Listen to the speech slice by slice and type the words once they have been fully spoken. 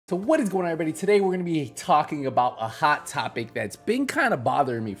So what is going on, everybody? Today we're going to be talking about a hot topic that's been kind of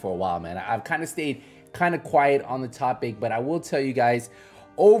bothering me for a while, man. I've kind of stayed kind of quiet on the topic, but I will tell you guys,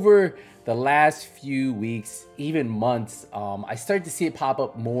 over the last few weeks, even months, I started to see it pop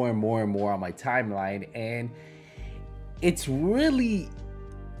up more and more and more on my timeline, and it's really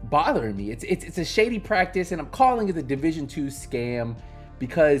bothering me. It's a shady practice, and I'm calling it the Division 2 scam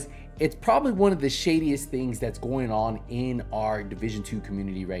because it's probably one of the shadiest things that's going on in our Division 2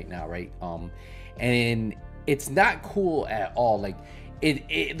 community right now, right? And it's not cool at all. Like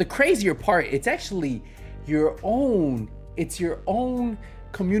the crazier part, it's actually your own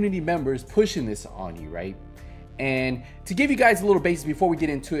community members pushing this on you, right? And to give you guys a little basis before we get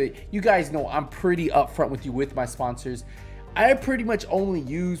into it, you guys know I'm pretty upfront with you with my sponsors. I pretty much only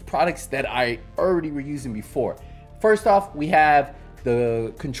use products that I already were using before. First off, we have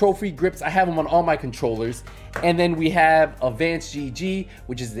the control-free grips. I have them on all my controllers. And then we have Advanced GG,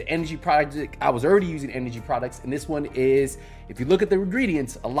 which is the energy product. I was already using energy products, and this one is, if you look at the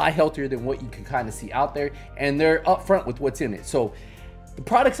ingredients, a lot healthier than what you can kind of see out there, and they're upfront with what's in it. So the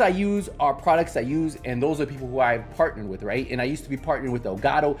products I use are products I use, and those are people who I've partnered with, right? And I used to be partnered with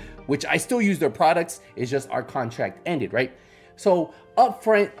Elgato, which I still use their products. It's just our contract ended, right? So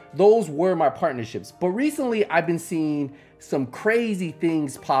upfront, those were my partnerships. But recently I've been seeing some crazy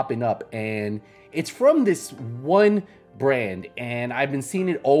things popping up, and it's from this one brand, and I've been seeing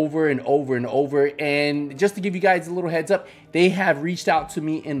it over and over and over. And just to give you guys a little heads up, they have reached out to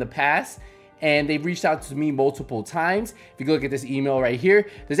me in the past, and they've reached out to me multiple times. If you look at this email right here,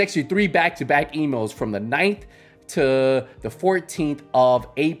 there's actually 3 back-to-back emails from the 9th to the 14th of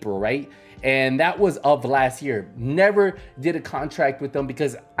April, right? And that was of last year. Never did a contract with them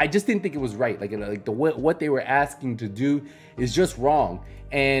because I just didn't think it was right. Like what they were asking to do is just wrong.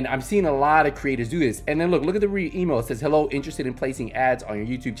 And I'm seeing a lot of creators do this. And then look at the email. It says, hello, interested in placing ads on your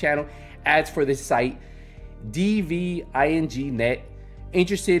YouTube channel. Ads for this site, DVING.net.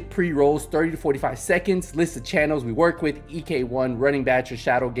 Interested, pre-rolls, 30 to 45 seconds. List of channels we work with: EK1, Running Batcher,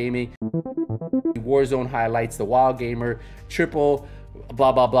 Shadow Gaming, Warzone Highlights, The Wild Gamer, Triple,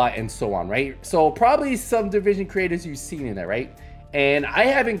 blah, blah, blah, and so on, right? So probably some Division creators you've seen in there, right? And I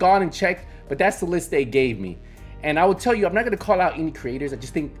haven't gone and checked, but that's the list they gave me. And I will tell you, I'm not going to call out any creators. I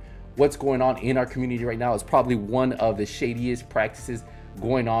just think what's going on in our community right now is probably one of the shadiest practices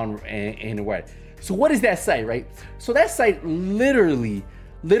going on in the world. So what is that site, right? So that site literally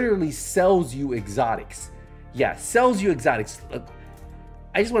sells you exotics. Yeah, sells you exotics. Look,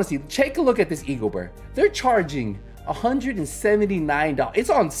 I just want to see, take a look at this Eagle Bear. They're charging $179. It's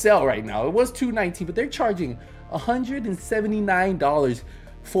on sale right now. It was $219, but they're charging $179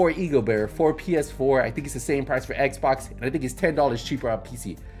 for Eagle Bear for PS4. I think it's the same price for Xbox, and I think it's $10 cheaper on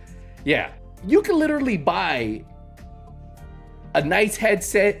PC. Yeah, you can literally buy a nice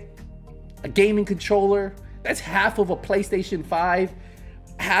headset, a gaming controller. That's half of a PlayStation 5,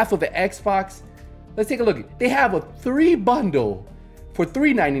 half of an Xbox. Let's take a look. They have a 3 bundle for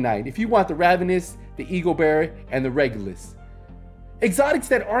 $399 if you want the Ravenous, the Eagle Bear, and the Regulus. Exotics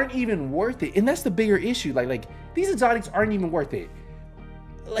that aren't even worth it. And that's the bigger issue. Like these exotics aren't even worth it.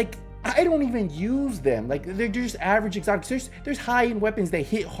 Like, I don't even use them. Like, they're just average exotics. There's high-end weapons that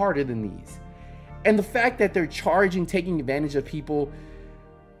hit harder than these. And the fact that they're taking advantage of people,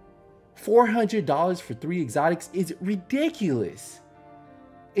 $400 for 3 exotics is ridiculous.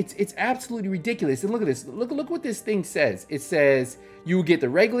 It's absolutely ridiculous. And look at this. Look what this thing says. It says you will get the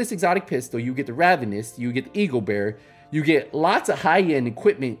Regulus exotic pistol, you get the Ravenous, you get the Eagle Bear, you get lots of high-end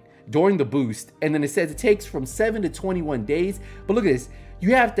equipment during the boost, and then it says it takes from 7 to 21 days. But look at this.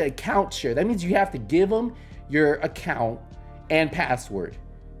 You have to account share. That means you have to give them your account and password.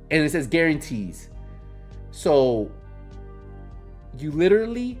 And it says guarantees. So you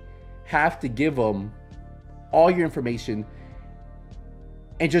literally have to give them all your information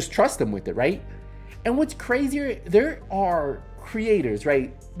and just trust them with it, right? And what's crazier, there are creators,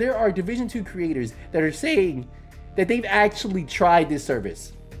 right? There are Division 2 creators that are saying that they've actually tried this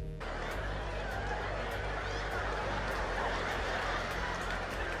service.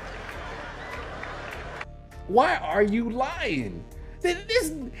 Why are you lying?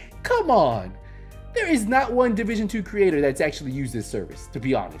 Come on. There is not one Division 2 creator that's actually used this service, to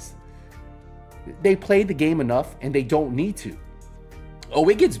be honest. They played the game enough and they don't need to. Oh,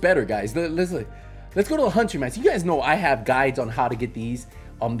 it gets better, guys. Let's go to the Hunter Mask. You guys know I have guides on how to get these.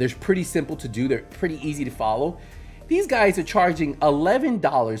 They're pretty simple to do. They're pretty easy to follow. These guys are charging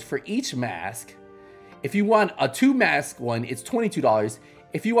 $11 for each mask. If you want a 2-mask one, it's $22.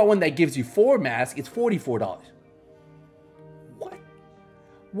 If you want one that gives you 4 masks, it's $44.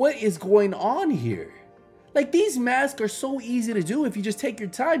 What is going on here? Like, these masks are so easy to do. If you just take your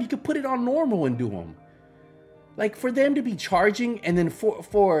time, you could put it on normal and do them. Like, for them to be charging, and then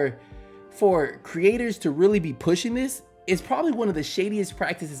for creators to really be pushing this, is probably one of the shadiest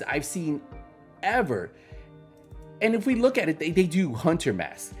practices I've seen ever. And if we look at it, they do hunter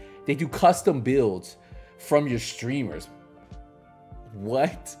masks. They do custom builds from your streamers.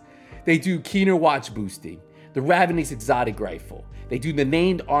 What? They do keener watch boosting, the Ravenous exotic rifle. They do the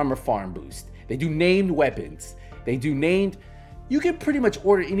named armor farm boost. They do named weapons. They do named... You can pretty much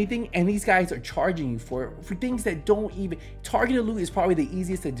order anything, and these guys are charging you for things that don't even... Targeted loot is probably the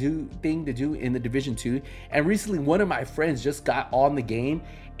easiest thing to do in the Division 2. And recently, one of my friends just got on the game,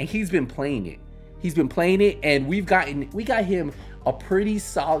 and he's been playing it. He's been playing it, and we got him a pretty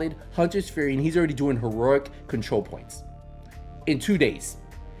solid Hunter's Fury, and he's already doing heroic control points in 2 days.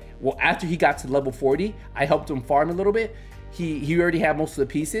 Well, after he got to level 40, I helped him farm a little bit. He already had most of the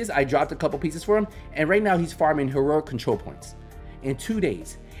pieces. I dropped a couple pieces for him, and right now he's farming heroic control points in 2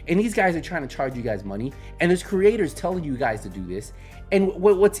 days. And these guys are trying to charge you guys money, and there's creators telling you guys to do this. And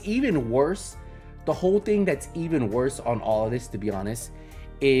what's even worse, the whole thing that's even worse on all of this, to be honest,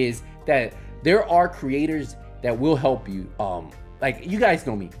 is that there are creators that will help you. Like, you guys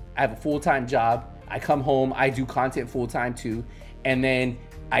know me. I have a full-time job. I come home, I do content full-time too, and then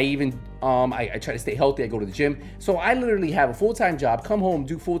I even I try to stay healthy. I go to the gym. So I literally have a full-time job, come home,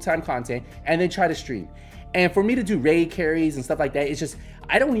 do full-time content, and then try to stream. And for me to do raid carries and stuff like that, it's just,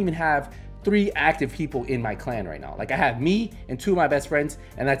 I don't even have 3 active people in my clan right now. Like, I have me and 2 of my best friends,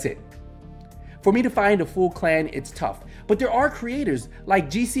 and that's it. For me to find a full clan, it's tough. But there are creators like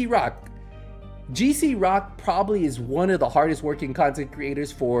GC Rock. GC Rock probably is one of the hardest working content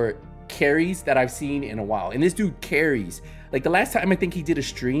creators for carries that I've seen in a while. And this dude carries. Like, the last time I think he did a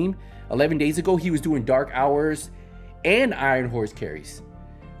stream 11 days ago, he was doing Dark Hours and Iron Horse carries.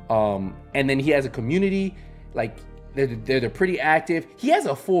 And then he has a community, like they're pretty active. He has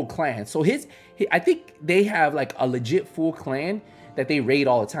a full clan. So I think they have like a legit full clan that they raid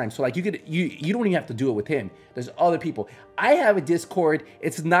all the time. So like you don't even have to do it with him. There's other people. I have a Discord.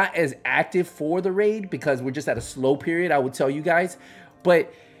 It's not as active for the raid because we're just at a slow period, I would tell you guys.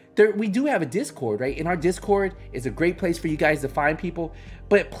 But we do have a Discord, right? And our Discord is a great place for you guys to find people.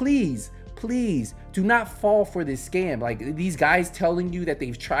 But please do not fall for this scam. Like, these guys telling you that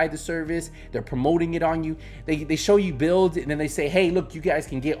they've tried the service, they're promoting it on you. They show you builds, and then they say, hey, look, you guys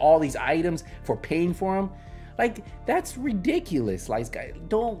can get all these items for paying for them. Like, that's ridiculous. Like, guys,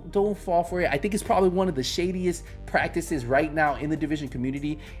 don't fall for it. I think it's probably one of the shadiest practices right now in the Division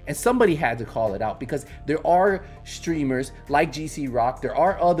community, and somebody had to call it out because there are streamers like GC Rock, there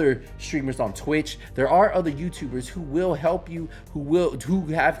are other streamers on Twitch, there are other YouTubers who will help you, who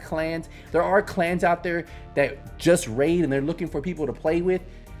have clans. There are clans out there that just raid and they're looking for people to play with.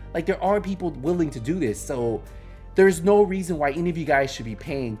 Like, there are people willing to do this. So there's no reason why any of you guys should be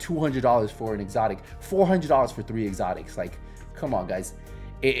paying $200 for an exotic, $400 for 3 exotics. Like, come on, guys.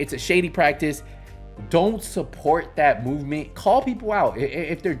 It's a shady practice. Don't support that movement. Call people out.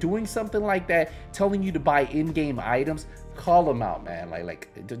 If they're doing something like that, telling you to buy in-game items, call them out, man. Like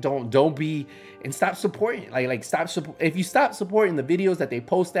don't be, and stop supporting. If you stop supporting the videos that they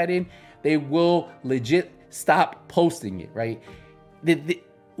post that in, they will legit stop posting it, right?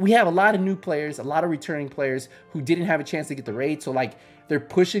 We have a lot of new players, a lot of returning players who didn't have a chance to get the raid. So like, they're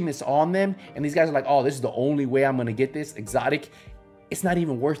pushing this on them, and these guys are like, oh, this is the only way I'm gonna get this exotic. It's not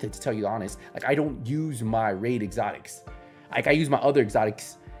even worth it, to tell you the honest. Like, I don't use my raid exotics. Like, I use my other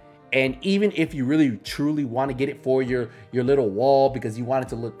exotics. And even if you really truly want to get it for your little wall because you want it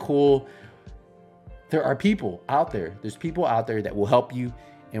to look cool, there are people out there. There's people out there that will help you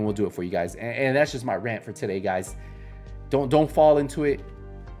and will do it for you guys. And that's just my rant for today, guys. Don't fall into it.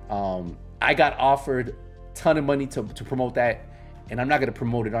 I got offered a ton of money to promote that, and I'm not going to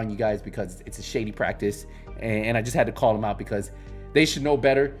promote it on you guys because it's a shady practice, and I just had to call them out because they should know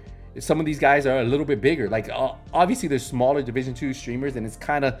better. Some of these guys are a little bit bigger. Like, obviously there's smaller Division 2 streamers, and it's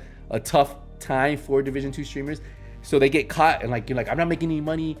kind of a tough time for Division 2 streamers, so they get caught and like, you're like, I'm not making any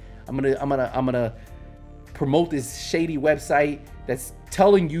money. I'm gonna promote this shady website that's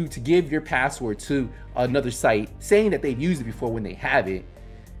telling you to give your password to another site, saying that they've used it before when they haven't.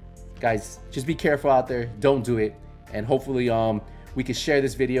 Guys, just be careful out there. Don't do it. And hopefully we can share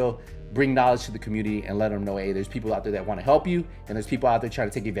this video, bring knowledge to the community, and let them know, hey, there's people out there that want to help you, and there's people out there trying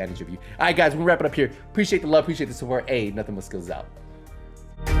to take advantage of you. All right, guys, we'll wrap it up here. Appreciate the love, appreciate the support. Hey, Nothing But Skills out.